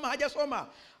amesoma, hajasoma.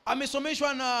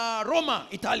 Amesomeshwa na Roma,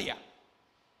 Italia.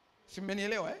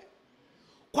 Simenielewa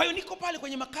Kwa hiyo niko pale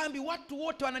kwenye makambi, watu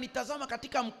wote wananitazama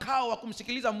katika mkao wa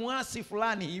kumsikiliza muasi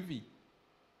fulani hivi.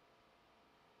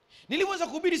 Nilipoanza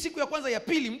kuhubiri siku ya kwanza ya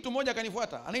pili, mtu mmoja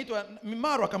akanifuata, anaitwa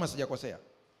Mimarwa kama sijakosea.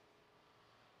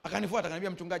 Akanifuata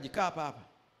akaniambia, mchungaji kaa hapa,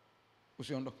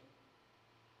 usiondoke.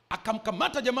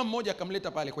 Akamkamata jamaa mmoja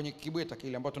akamleta pale kwenye kibweta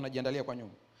kile ambacho tunajiandalia kwa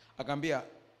nyumba. Akamwambia,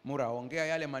 Mura, ongea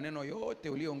yale maneno yote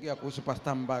uliyoongea kuhusu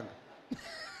Pastor Mmbaga.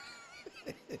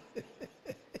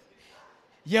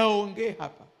 Yaongee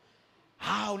hapa.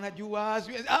 Unajua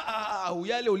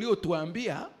yale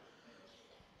uliotuambia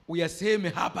uyaseme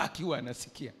hapa akiwa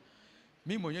anasikia.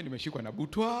 Mimi mwenyewe nimeshikwa na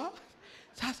butwa.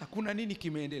 Sasa kuna nini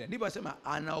kimeendelea? Ndipo asema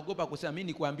anaogopa kusema mimi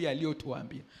nikwambia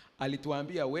aliyotuambia.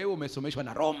 Alituambia wewe umesomeshwa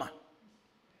na Roma.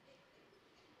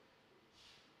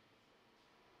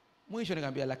 Mwisho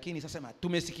nikamwambia, lakini sasa sema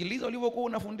tumesikiliza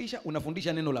ulivyokuwa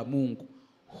unafundisha neno la Mungu.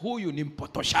 Huyu ni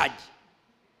mpotoshaji.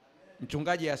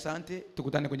 Mchungaji asante,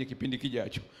 tukutane kwenye kipindi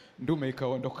kijacho. Ndume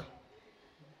ikaondoka.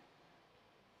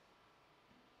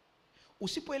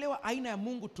 Usipoelewa aina ya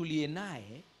Mungu tuliye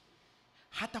naye,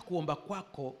 hata kuomba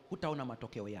kwako hutaona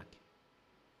matokeo yake.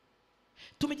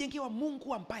 Tumejengewa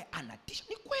Mungu ambaye anatisha.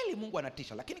 Ni kweli Mungu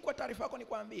anatisha, lakini kwa taarifa yako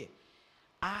nikwambie,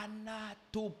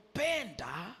 anatupenda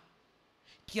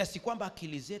kiasi kwamba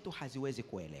akili zetu haziwezi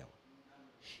kuelewa.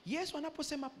 Yesu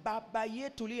anaposema Baba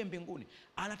yetu uliye mbinguni,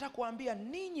 anataka kuambia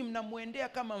ninyi mnamuendea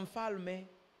kama mfalme.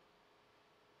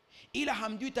 ila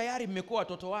hamjui tayari mmekuwa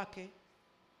watoto wake.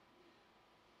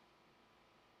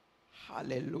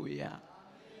 Haleluya.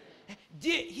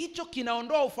 Je, hicho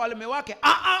kinaondoa ufalme wake?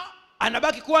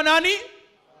 Anabaki kuwa nani?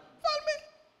 Mfalme.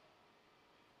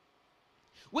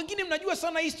 Wengine mnajua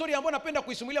sana hii story ambayo napenda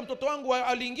kuisimulia. Mtoto wangu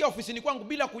aliingia ofisini kwangu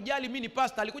bila kujali mimi ni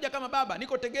pastor. Alikuja kama baba,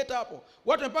 niko Tegeta hapo.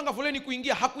 Watu wamepanga foleni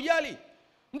kuingia, hakujali.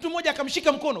 Mtu mmoja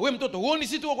akamshika mkono, "Wewe mtoto, huoni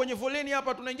sisi tuko kwenye foleni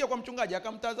hapa tunaingia kwa mchungaji?"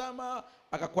 Akamtazama,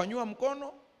 akakwanyua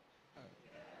mkono,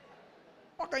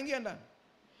 akaingia ndani.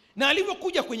 Na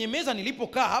alivyokuja kwenye meza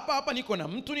nilipokaa, hapa niko na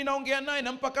mtu ninaongea naye,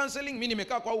 nampa counseling, mimi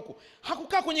nimekaa kwa huku.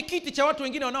 Hakukaa kwenye kiti cha watu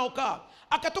wengine wanaokaa.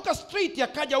 Akatoka straight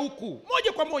akaja huku,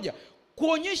 moja kwa moja,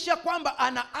 kuonyesha kwamba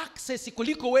ana access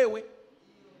kuliko wewe.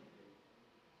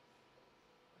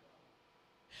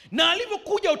 Na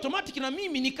alivyokuja automatic na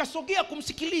mimi nikasogea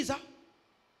kumsikiliza.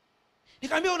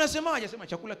 Nikamwambia, "Unasemaje?" Sema,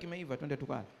 "Chakula kimeiva, twende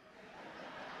tukale."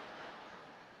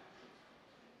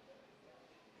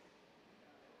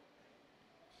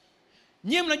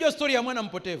 Nyie mnajua story ya mwana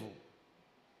mpotevu.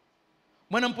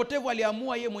 Mwana mpotevu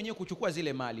aliamua yeye mwenyewe kuchukua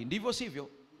zile mali, ndivyo sivyo?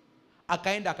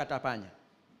 Akaenda akatapanya.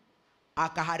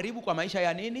 Akaharibu kwa maisha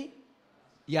ya nini?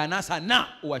 Ya anasa na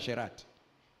uasherati.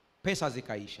 Pesa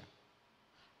zikaisha.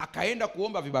 Akaenda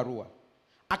kuomba vibarua.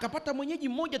 Akapata mwenyeji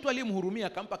mmoja tu aliyemhurumia,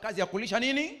 akampa kazi ya kulisha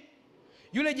nini?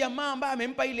 Yule jamaa ambaye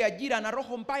amempa ile ajira ana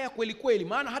roho mbaya kweli kweli,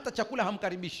 maana hata chakula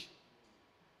hamkaribishi.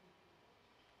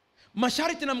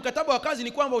 Masharti na mkataba wa kazi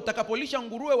ni kwamba utakapolisha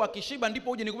nguruwe wakishiba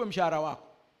ndipo uje nikupe mshahara wako.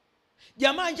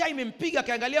 Jamaa njaa imempiga,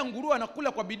 akiangalia nguruwe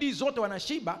anakula kwa bidii zote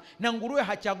wanashiba, na nguruwe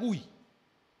hachagui.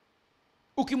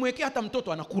 Ukimwekea hata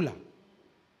mtoto anakula.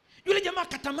 Yule jamaa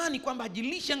akatamani kwamba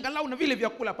ajilishe angalau na vile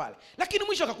vyakula pale. Lakini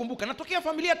mwisho akakumbuka, natokea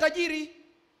familia tajiri.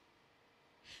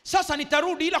 Sasa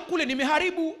nitarudi, ila kule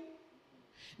nimeharibu.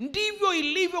 Ndivyo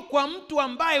ilivyo kwa mtu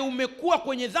ambaye umekuwa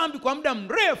kwenye dhambi kwa muda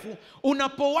mrefu.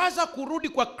 Unapowaza kurudi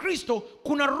kwa Kristo,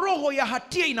 kuna roho ya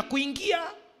hatia inakuingia.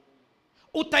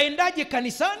 Utaendaje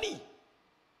kanisani?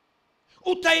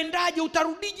 Utaendaje?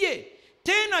 Utarudije?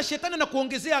 Tena shetani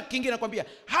anakuongezea kingine, anakuambia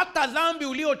hata dhambi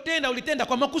ulitenda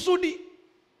kwa makusudi.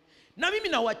 Na mimi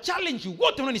na challenge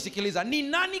wote mnanisikiliza, ni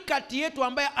nani kati yetu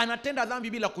ambaye anatenda dhambi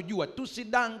bila kujua?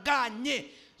 Tusidanganye.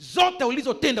 Zote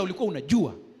ulizotenda ulikuwa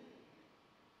unajua.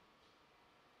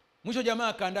 Mwisho jamaa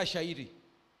akaandaa shairi.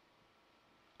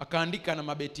 Akaandika na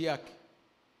mabeti yake.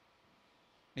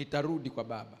 Nitarudi kwa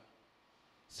baba.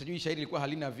 Sijui shairi lilikuwa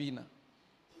halina vina.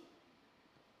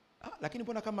 Lakini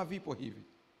mbona kama vipo hivi?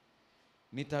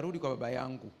 Nitarudi kwa baba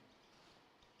yangu.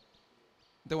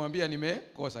 Nitamwambia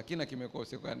nimekosa, kina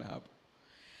kimekosekana hapo.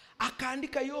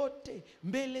 Akaandika yote,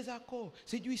 mbele zako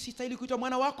sijui sistahili kuitwa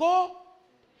mwana wako,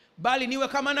 bali niwe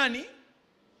kama nani?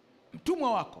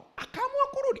 Mtumwa wako. Akaamua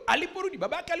kurudi. Aliporudi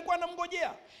babake alikuwa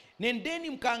anamngojea. Nendeni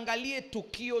mkaangalie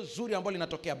tukio zuri ambalo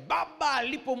linatokea. Baba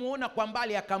alipomuona kwa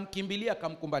mbali akamkimbilia,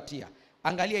 akamkumbatia.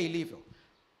 Angalia ilivyo.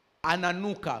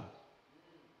 Ananuka.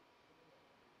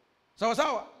 Sawa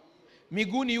sawa?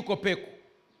 Miguuni yuko peku.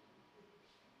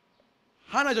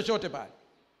 Hana chochote pale.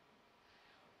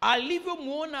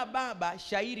 Alivyomuona baba,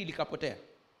 shairi likapotea.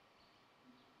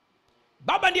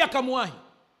 Baba ndiye akamuwahi.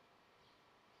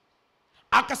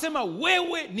 Akasema,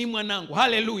 wewe ni mwanangu.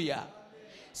 Haleluya.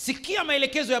 Sikia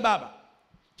maelekezo ya baba.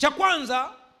 Cha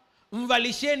kwanza,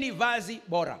 mvalisheni vazi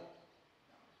bora.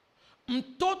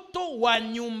 Mtoto wa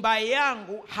nyumba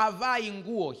yangu havai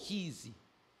nguo hizi.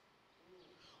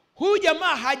 Huyu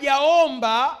jamaa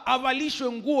hajaomba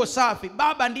avalishwe nguo safi.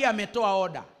 Baba ndiye ametoa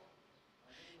oda.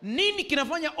 Nini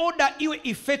kinafanya oda iwe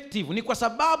effective? Ni kwa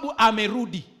sababu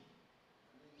amerudi.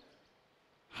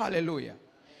 Haleluya.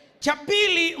 Cha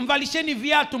pili, mvalisheni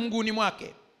viatu mguuni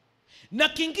mwake. Na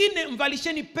kingine,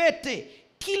 mvalisheni pete.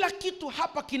 Kila kitu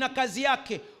hapa kina kazi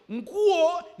yake.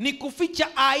 Nguo ni kuficha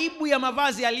aibu ya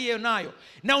mavazi aliyo nayo.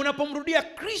 Na unapomrudia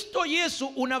Kristo Yesu,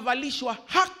 unavalishwa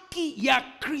haki ya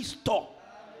Kristo.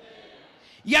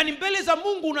 Yaani mbele za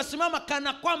Mungu unasimama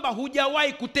kana kwamba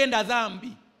hujawahi kutenda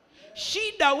dhambi.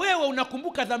 Shida wewe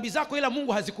unakumbuka dhambi zako, ila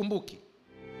Mungu hazikumbuki.